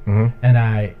of it. And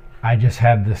I just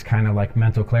had this kind of like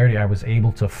mental clarity. I was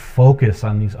able to focus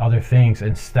on these other things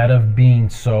instead of being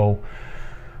so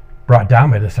brought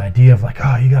down by this idea of like,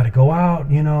 oh, you got to go out,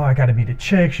 you know, I got to be the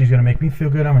chick, she's gonna make me feel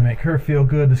good, I'm gonna make her feel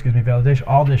good, this gives me validation,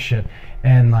 all this shit.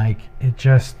 And like, it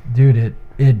just, dude,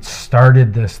 it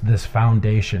started this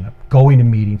foundation of going to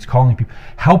meetings, calling people,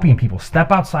 helping people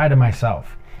step outside of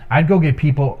myself. I'd go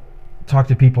talk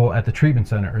to people at the treatment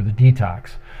center or the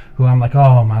detox who I'm like,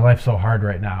 oh, my life's so hard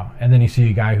right now. And then you see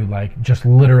a guy who like just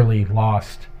literally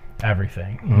lost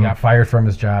everything. He got fired from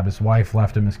his job, his wife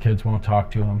left him, his kids won't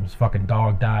talk to him, his fucking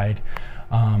dog died.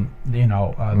 They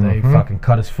fucking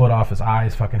cut his foot off, his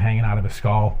eyes fucking hanging out of his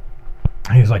skull.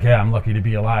 And he's like, yeah, I'm lucky to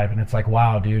be alive. And it's like,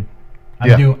 wow, dude,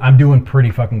 I'm doing pretty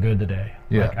fucking good today.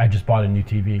 Yeah. Like, I just bought a new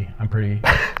TV.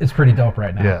 It's pretty dope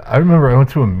right now. Yeah, I remember I went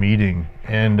to a meeting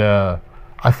and I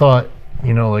thought,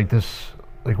 you know, like this,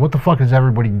 like what the fuck is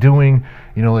everybody doing?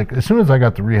 You know, like as soon as I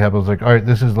got to rehab, I was like, all right,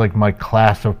 this is like my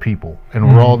class of people, and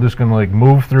we're all just gonna like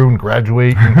move through and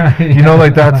graduate, and, you know,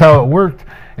 like that's how it worked,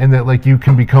 and that like you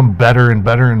can become better and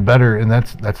better and better, and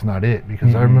that's not it.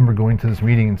 Because I remember going to this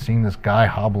meeting and seeing this guy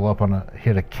hobble up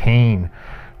hit a cane,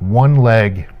 one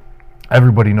leg.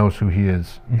 Everybody knows who he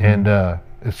is, and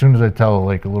as soon as I tell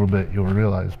like a little bit, you'll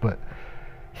realize. But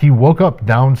he woke up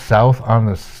down south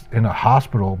in a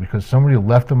hospital because somebody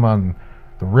left him on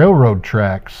the railroad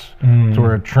tracks to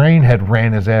where a train had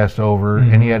ran his ass over,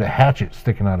 and he had a hatchet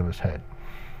sticking out of his head,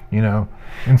 you know.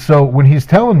 And so when he's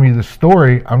telling me the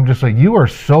story, I'm just like, you are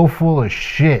so full of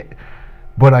shit,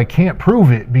 but I can't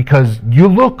prove it because you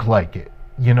look like it,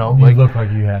 you know. You look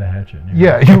like you had a hatchet.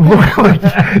 Yeah, you look like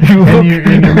you look,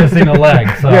 and you're missing a leg.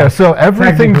 So yeah, so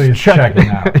everything's checking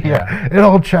out. Yeah, it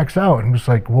all checks out. I'm just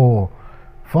like, well,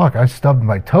 fuck, I stubbed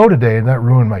my toe today, and that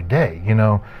ruined my day, you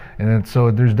know. And so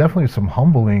there's definitely some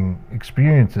humbling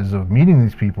experiences of meeting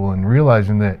these people and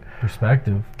realizing that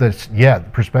perspective.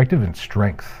 Perspective and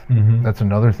strength. That's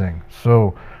another thing.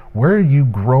 So where are you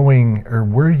growing, or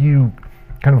where are you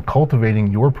kind of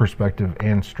cultivating your perspective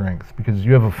and strength? Because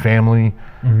you have a family,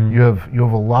 you have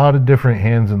a lot of different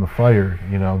hands in the fire,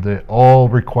 you know, that all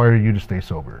require you to stay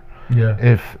sober. Yeah.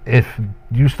 If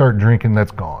you start drinking,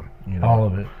 that's gone. You know? All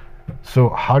of it. So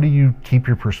how do you keep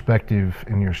your perspective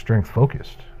and your strength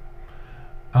focused?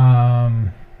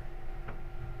 I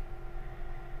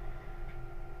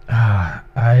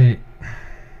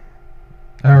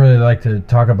don't really like to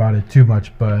talk about it too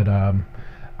much, but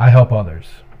I help others.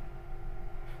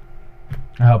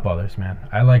 Man.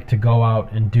 I like to go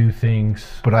out and do things.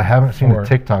 But I haven't seen a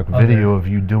TikTok video of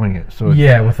you doing it. So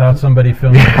yeah, without somebody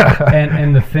filming.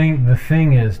 And the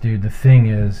thing is, dude,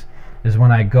 is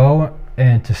when I go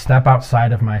and to step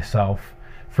outside of myself,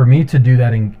 for me to do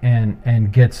that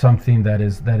and get something that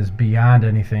is beyond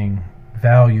anything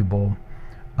valuable,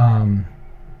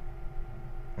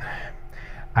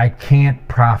 I can't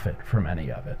profit from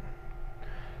any of it.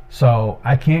 So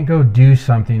I can't go do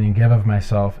something and give of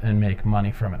myself and make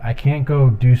money from it. I can't go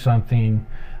do something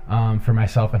for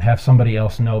myself and have somebody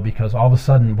else know, because all of a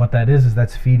sudden what that is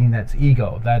that's feeding that's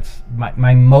ego. That's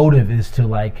my motive is to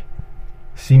like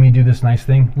see me do this nice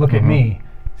thing. Look at me,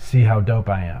 see how dope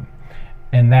I am.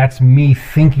 And that's me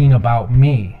thinking about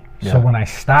me. Yeah. So when I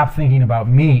stop thinking about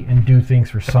me and do things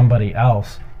for somebody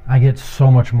else, I get so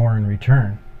much more in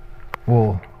return.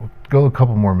 We'll go a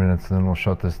couple more minutes, then we'll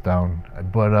shut this down.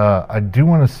 But I do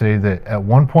want to say that at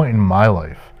one point in my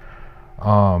life,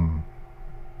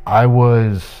 I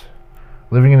was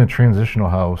living in a transitional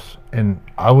house, and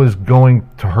I was going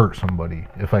to hurt somebody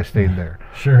if I stayed there.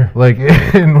 Sure. Like,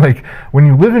 and like when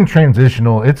you live in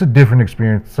transitional, it's a different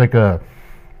experience. It's like a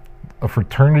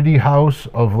fraternity house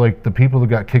of like the people that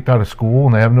got kicked out of school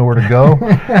and they have nowhere to go.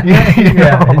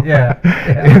 Yeah.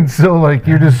 And so like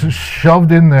you're just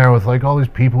shoved in there with like all these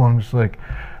people. I'm just like,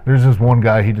 there's this one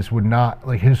guy, he just would not,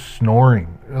 like his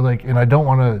snoring, like, and I don't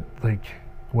want to, like,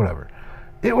 whatever.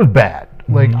 It was bad.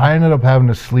 Like I ended up having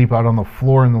to sleep out on the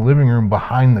floor in the living room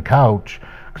behind the couch,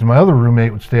 because my other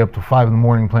roommate would stay up to 5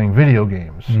 a.m. playing video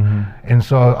games. And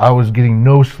so I was getting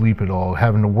no sleep at all,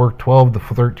 having to work 12 to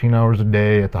 13 hours a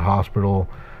day at the hospital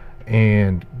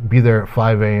and be there at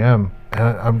 5 a.m.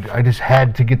 And I just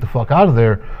had to get the fuck out of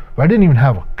there. But I didn't even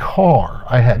have a car.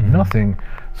 I had nothing.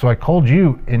 So I called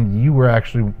you, and you were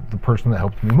actually the person that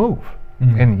helped me move.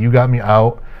 And you got me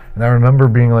out. And I remember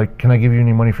being like, can I give you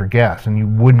any money for gas? And you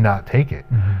would not take it.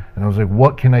 And I was like,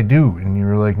 what can I do? And you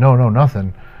were like, no,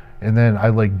 nothing. And then I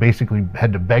like basically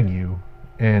had to beg you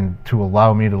and to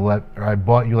allow me to I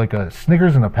bought you like a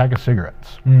Snickers and a pack of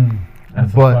cigarettes.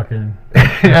 That's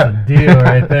a deal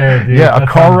right there, dude. Yeah, that a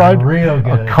car ride, real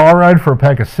good. A car ride for a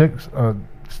pack of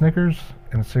Snickers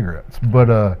and cigarettes.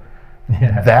 But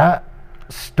that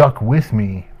stuck with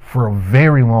me for a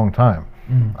very long time.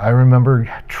 I remember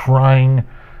trying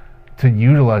to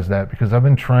utilize that, because I've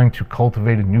been trying to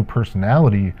cultivate a new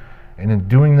personality, and in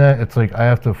doing that, it's like I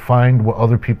have to find what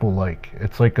other people like.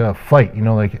 It's like a fight, you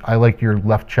know, like I like your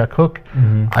left check hook.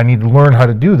 I need to learn how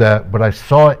to do that, but I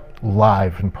saw it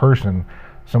live in person,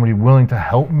 somebody willing to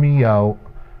help me out,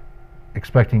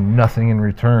 expecting nothing in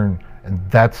return, and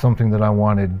that's something that I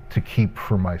wanted to keep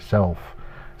for myself.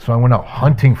 So I went out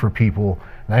hunting for people,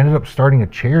 and I ended up starting a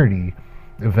charity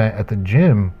event at the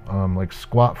gym, like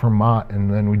Squat for Mott,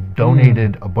 and then we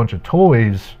donated a bunch of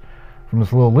toys from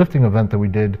this little lifting event that we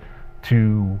did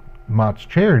to Mott's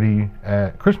charity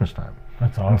at Christmas time.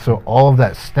 That's awesome. And so all of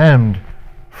that stemmed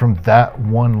from that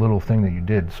one little thing that you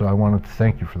did. So I wanted to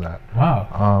thank you for that.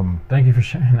 Wow. Thank you for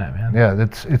sharing that, man. Yeah,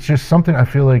 it's just something I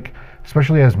feel like,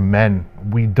 especially as men,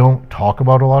 we don't talk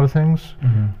about a lot of things.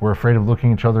 We're afraid of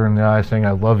looking each other in the eye, saying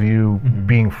I love you,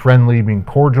 being friendly, being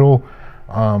cordial.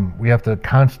 We have to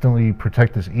constantly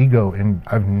protect this ego, and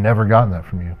I've never gotten that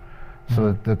from you.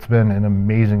 So that's been an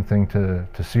amazing thing to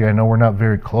see. I know we're not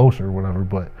very close or whatever,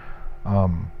 but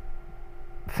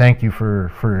thank you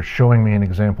for showing me an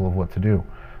example of what to do.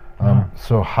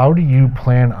 So how do you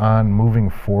plan on moving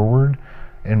forward,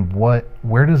 and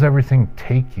where does everything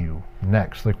take you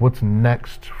next? Like, what's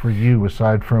next for you,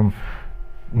 aside from,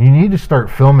 you need to start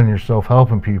filming yourself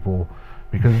helping people,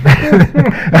 because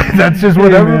that's just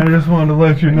whatever. Hey man, I just wanted to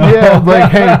let you know. Yeah,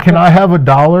 like, hey, can I have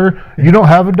 $1? You don't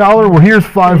have $1? Well, here's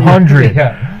 $500.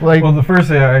 Yeah. Like, well, the first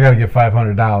thing, I got to get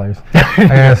 $500. I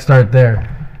got to start there.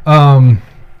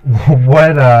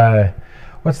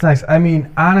 What's next? I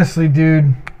mean, honestly,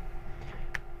 dude,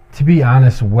 to be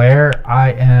honest, where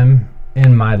I am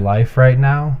in my life right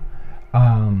now,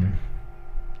 I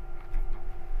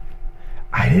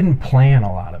didn't plan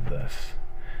a lot of this.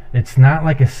 It's not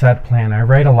like a set plan. I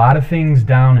write a lot of things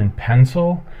down in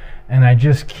pencil, and I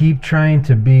just keep trying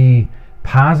to be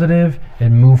positive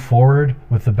and move forward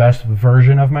with the best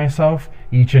version of myself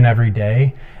each and every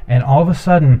day. And all of a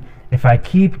sudden, if I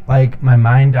keep like my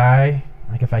mind eye,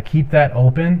 like if I keep that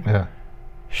open,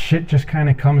 shit just kind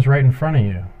of comes right in front of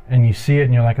you, and you see it,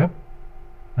 and you're like, oh,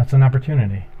 that's an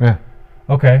opportunity. Yeah.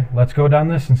 Okay, let's go down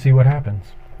this and see what happens.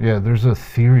 Yeah, there's a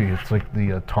theory. It's like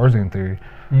the Tarzan theory.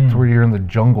 It's where you're in the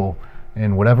jungle,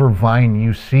 and whatever vine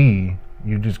you see,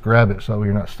 you just grab it, so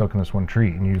you're not stuck in this one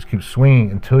tree, and you just keep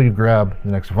swinging until you grab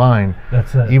the next vine.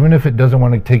 That's it. Even if it doesn't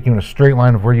want to take you in a straight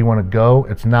line of where you want to go,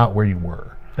 it's not where you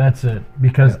were. That's it.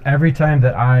 Because every time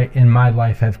that I, in my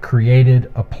life, have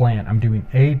created a plan, I'm doing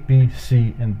A, B,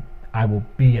 C, and I will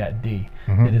be at D.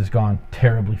 It has gone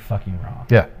terribly fucking wrong.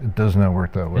 Yeah, it does not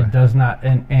work that way. It does not.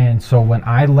 And so when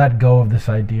I let go of this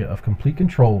idea of complete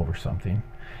control over something,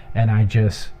 and I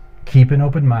just keep an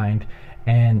open mind,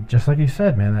 and just like you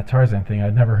said, man, that Tarzan thing,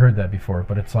 I'd never heard that before,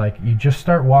 but it's like you just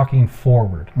start walking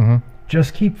forward.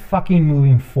 Just keep fucking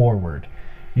moving forward.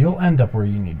 You'll end up where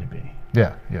you need to be.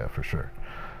 Yeah, for sure.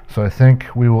 So I think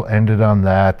we will end it on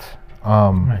that.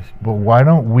 Nice. But why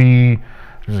don't we...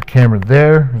 There's a camera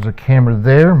there. There's a camera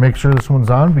there. Make sure this one's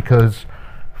on, because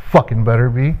fucking better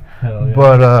be. Hell yeah.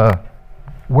 But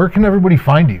where can everybody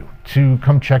find you to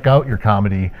come check out your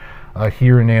comedy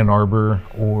here in Ann Arbor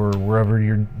or wherever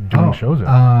you're doing shows at?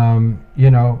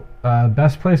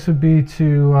 Best place would be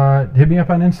to hit me up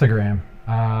on Instagram.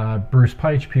 Bruce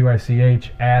Pych,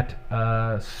 P-Y-C-H, at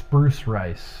Spruce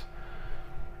Rice.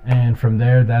 And from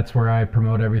there, that's where I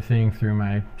promote everything through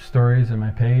my stories and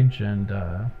my page, and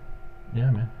yeah,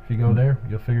 man. If you go there,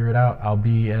 you'll figure it out. I'll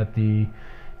be at the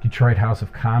Detroit House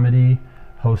of Comedy,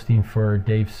 hosting for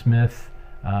Dave Smith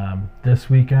this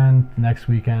weekend. Next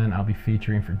weekend, I'll be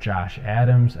featuring for Josh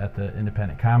Adams at the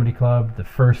Independent Comedy Club, the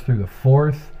 1st through the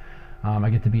 4th. I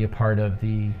get to be a part of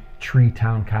the Tree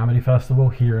Town Comedy Festival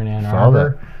here in Ann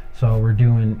Arbor. So we're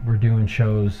doing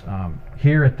shows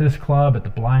here at this club, at the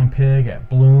Blind Pig, at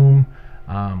Bloom.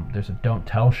 There's a Don't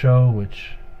Tell show,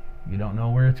 which you don't know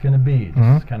where it's going to be.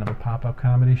 This is kind of a pop-up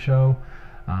comedy show.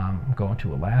 I'm going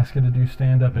to Alaska to do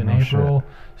stand-up in April.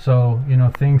 Shit. So,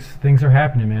 things are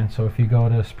happening, man. So if you go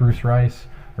to Spruce Rice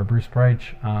or Bruce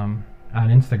Prych on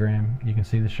Instagram, you can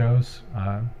see the shows.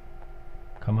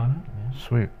 Come on up, man.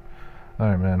 Sweet. All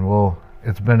right, man. Well,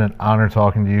 it's been an honor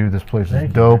talking to you. This place Thank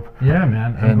is dope. You. Yeah,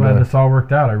 man. I'm glad this all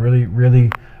worked out. I really,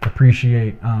 really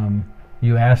appreciate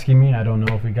you asking me. I don't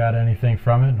know if we got anything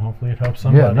from it, and hopefully it helps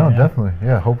somebody. Yeah, no, definitely.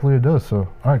 Yeah, hopefully it does. So,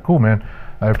 all right, cool, man.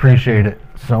 I appreciate it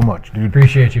so much, dude.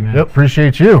 Appreciate you, man. Yep,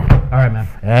 appreciate you. All right, man.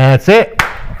 That's it.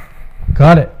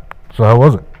 Got it. So how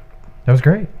was it? That was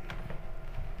great.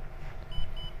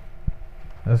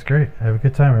 That was great. I have a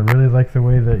good time. I really like the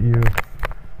way that you...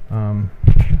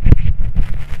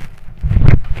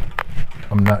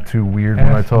 I'm not too weird when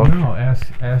I talk. No,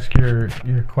 ask your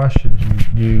questions.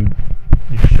 You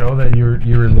You show that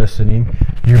you're listening,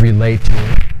 you relate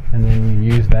to it, and then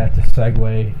you use that to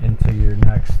segue into your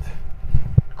next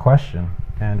question,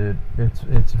 and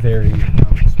it's very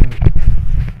smooth.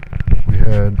 We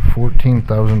had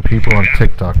 14,000 people on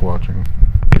TikTok watching.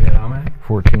 Yeah, how many?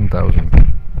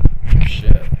 14,000.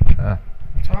 Shit. Yeah.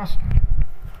 That's awesome.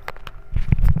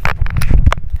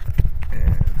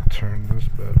 And turn this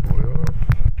bad boy off.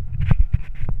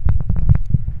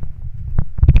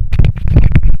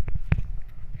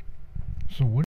 So what